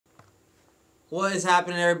What is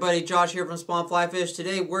happening, everybody? Josh here from Spawn Fly Fish.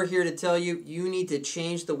 Today we're here to tell you you need to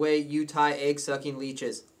change the way you tie egg-sucking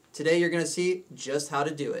leeches. Today you're going to see just how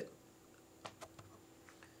to do it.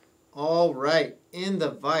 Alright, in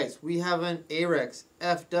the vise we have an Ahrex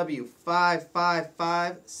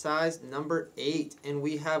FW555 size number 8, and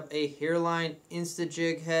we have a Hareline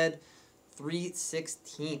Insta-Jig head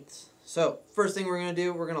 3/16. So first thing we're going to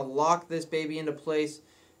do, we're going to lock this baby into place,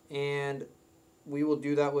 and we will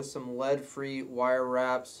do that with some lead-free wire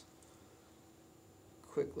wraps.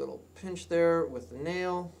 Quick little pinch there with the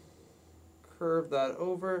nail. Curve that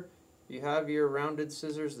over. If you have your rounded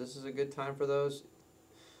scissors, this is a good time for those.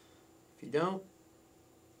 If you don't,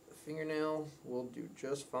 the fingernail will do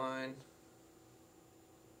just fine.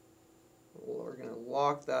 We're going to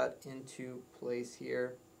lock that into place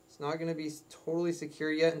here. It's not going to be totally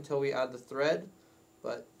secure yet until we add the thread,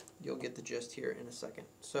 but you'll get the gist here in a second.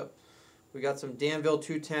 So we got some Danville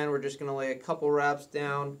 210. We're just going to lay a couple wraps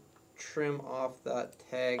down, trim off that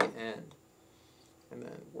tag end, and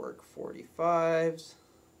then work 45s.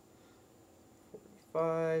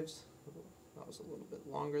 That was a little bit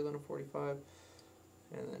longer than a 45,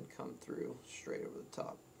 and then come through straight over the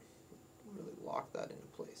top. Really lock that into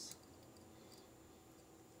place.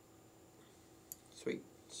 Sweet.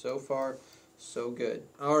 So far, so good.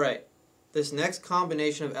 Alright, this next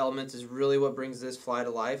combination of elements is really what brings this fly to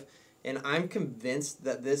life. And I'm convinced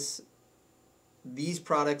that these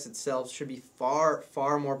products itself should be far,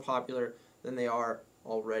 far more popular than they are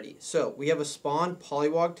already. So we have a Spawn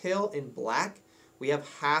Polliwog tail in black. We have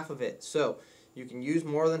half of it. So you can use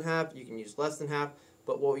more than half, you can use less than half,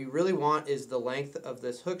 but what we really want is the length of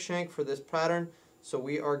this hook shank for this pattern. So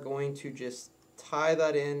we are going to just tie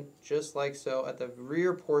that in just like so at the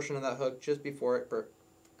rear portion of that hook just before it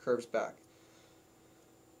curves back.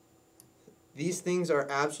 These things are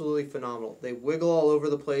absolutely phenomenal. They wiggle all over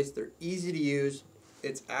the place. They're easy to use.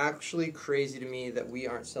 It's actually crazy to me that we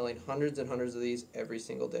aren't selling hundreds and hundreds of these every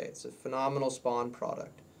single day. It's a phenomenal Spawn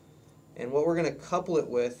product. And what we're going to couple it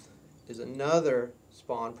with is another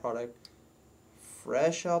Spawn product,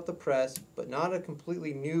 fresh out the press, but not a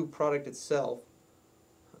completely new product itself.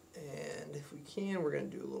 And if we can, we're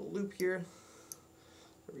going to do a little loop here.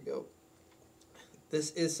 There we go.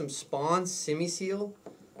 This is some Spawn Simi Seal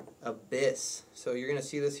Abyss. So you're going to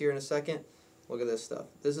see this here in a second. Look at this stuff.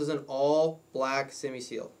 This is an all black Simi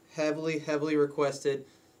Seal. Heavily requested.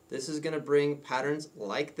 This is going to bring patterns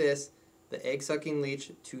like this, the egg sucking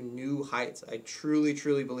leech, to new heights. I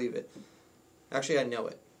truly believe it. Actually, I know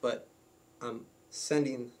it, but I'm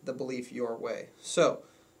sending the belief your way. So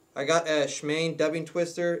I got a Shmane dubbing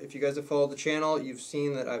twister. If you guys have followed the channel, you've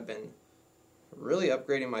seen that I've been really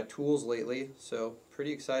upgrading my tools lately, so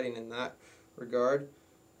pretty exciting in that regard.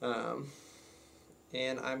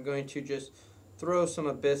 And I'm going to just throw some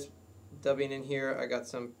Abyss dubbing in here. I got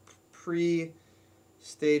some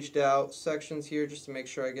pre-staged out sections here just to make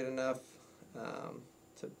sure I get enough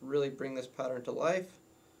to really bring this pattern to life.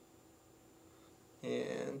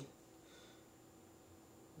 And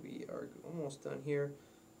we are almost done here.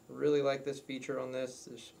 Really like this feature on this.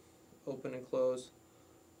 Just open and close,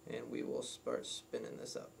 and we will start spinning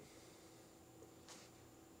this up.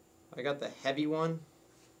 I got the heavy one,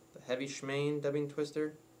 the heavy Shmane dubbing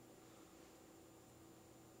twister.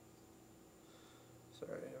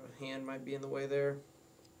 Sorry, my hand might be in the way there.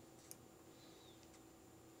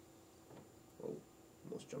 Oh,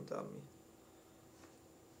 almost jumped out of me.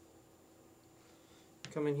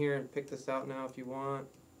 Come in here and pick this out now if you want.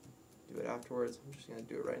 Do it afterwards. I'm just going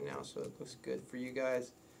to do it right now so it looks good for you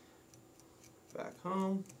guys back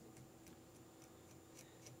home.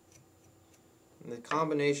 And the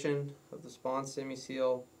combination of the Spawn Simi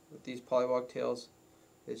Seal with these Polliwog tails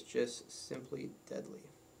is just simply deadly.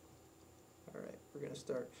 Alright, we're going to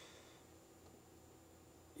start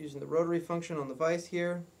using the rotary function on the vise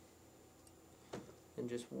here and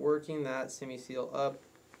just working that Simi Seal up.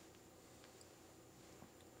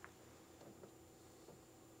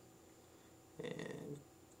 And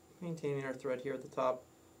maintaining our thread here at the top.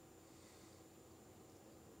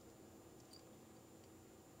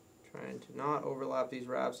 Trying to not overlap these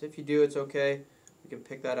wraps. If you do, it's okay. We can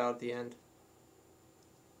pick that out at the end.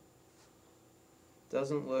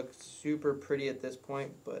 Doesn't look super pretty at this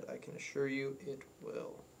point, but I can assure you it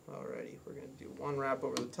will. Alrighty, we're going to do one wrap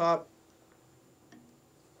over the top.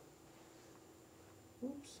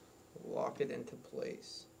 Oops. Lock it into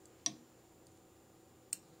place.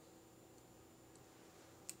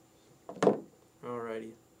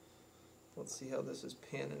 Alrighty, let's see how this is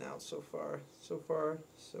panning out so far. So far,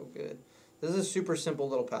 so good. This is a super simple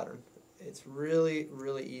little pattern. It's really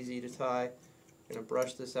easy to tie. I'm going to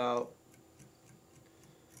brush this out.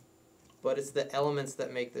 but it's the elements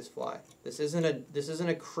that make this fly. This isn't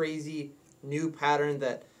a crazy new pattern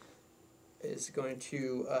that is going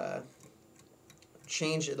to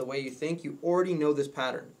change the way you think. You already know this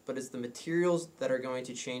pattern, but it's the materials that are going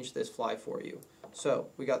to change this fly for you. So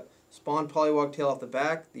we got spawn polywog tail off the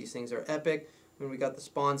back. These things are epic. And we got the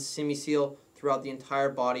spawn Simi seal throughout the entire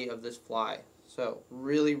body of this fly. So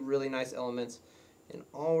really, really nice elements. And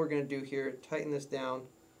all we're going to do here, tighten this down.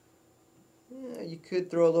 You could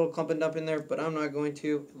throw a little clump and dump in there, but I'm not going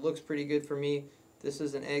to. It looks pretty good for me. This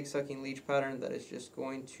is an egg-sucking leech pattern that is just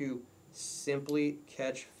going to simply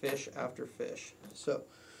catch fish after fish. So,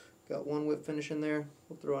 got one whip finish in there.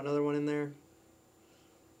 We'll throw another one in there.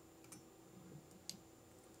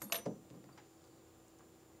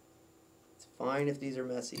 It's fine if these are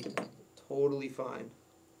messy. Totally fine.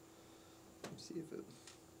 Let's see if it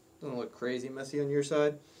doesn't look crazy messy on your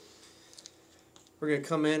side. We're going to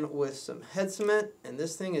come in with some head cement, and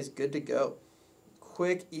this thing is good to go.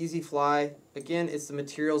 Quick, easy fly. Again, it's the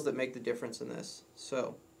materials that make the difference in this.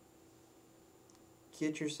 So,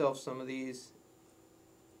 get yourself some of these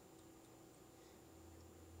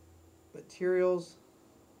materials,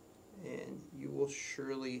 and you will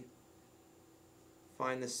surely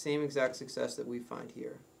find the same exact success that we find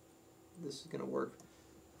here. This is going to work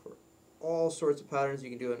for all sorts of patterns. You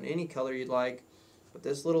can do it in any color you'd like, but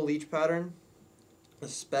this little leech pattern,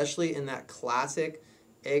 especially in that classic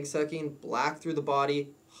egg-sucking, black through the body,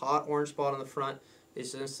 hot orange spot on the front,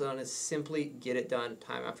 is just going to simply get it done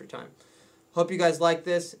time after time. Hope you guys like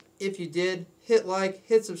this. If you did, hit like,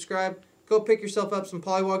 hit subscribe, go pick yourself up some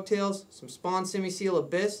polywog tails, some spawn Simi seal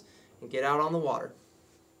abyss, and get out on the water.